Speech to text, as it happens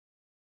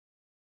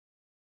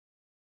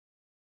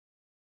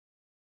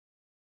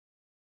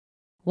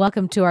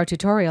Welcome to our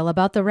tutorial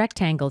about the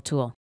Rectangle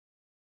tool.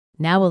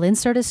 Now we'll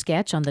insert a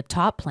sketch on the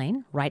top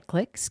plane,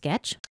 right-click,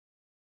 Sketch.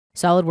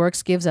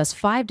 SOLIDWORKS gives us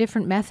 5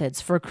 different methods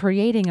for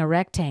creating a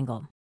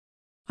rectangle.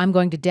 I'm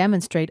going to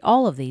demonstrate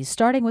all of these,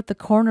 starting with the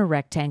corner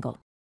rectangle.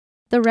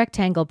 The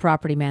Rectangle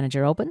Property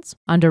Manager opens.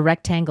 Under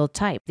Rectangle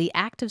Type, the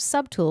active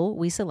subtool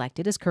we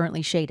selected is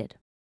currently shaded.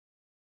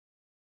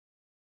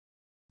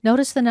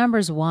 Notice the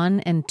numbers 1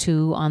 and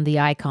 2 on the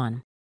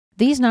icon.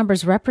 These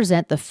numbers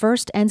represent the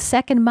first and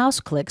second mouse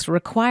clicks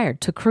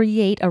required to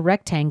create a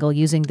rectangle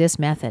using this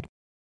method.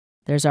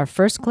 There's our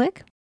first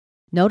click.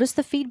 Notice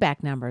the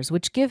feedback numbers,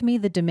 which give me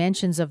the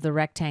dimensions of the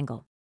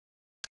rectangle.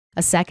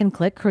 A second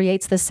click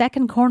creates the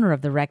second corner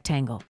of the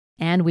rectangle,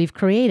 and we've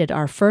created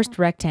our first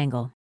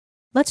rectangle.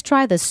 Let's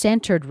try the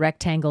centered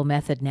rectangle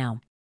method now.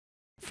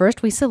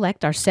 First, we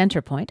select our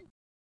center point.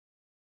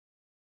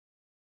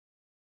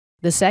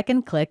 The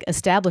second click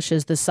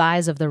establishes the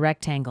size of the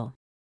rectangle.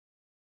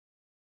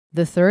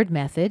 The third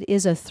method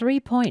is a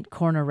 3-point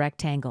corner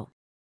rectangle.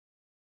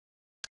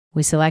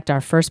 We select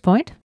our first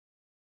point,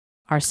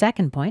 our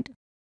second point,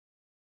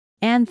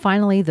 and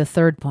finally the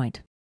third point.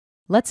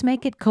 Let's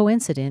make it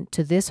coincident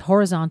to this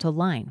horizontal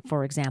line,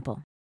 for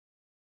example.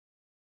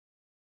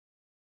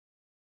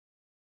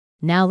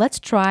 Now let's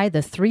try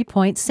the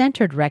 3-point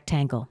centered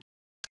rectangle.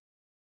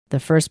 The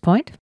first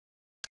point,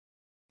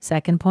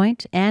 second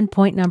point, and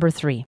point number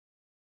 3.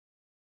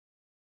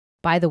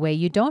 By the way,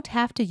 you don't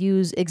have to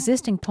use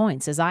existing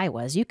points as I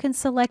was. You can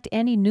select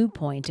any new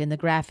point in the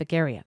graphic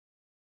area.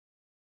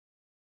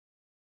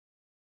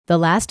 The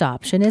last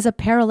option is a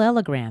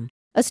parallelogram,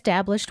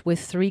 established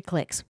with 3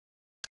 clicks.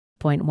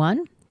 Point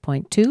 1,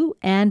 point 2,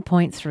 and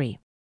point 3.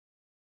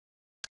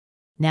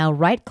 Now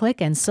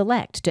right-click and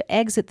select to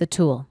exit the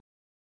tool.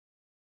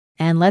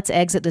 And let's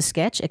exit the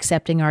sketch,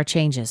 accepting our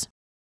changes.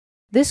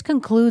 This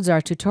concludes our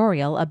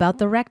tutorial about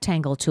the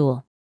Rectangle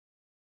tool.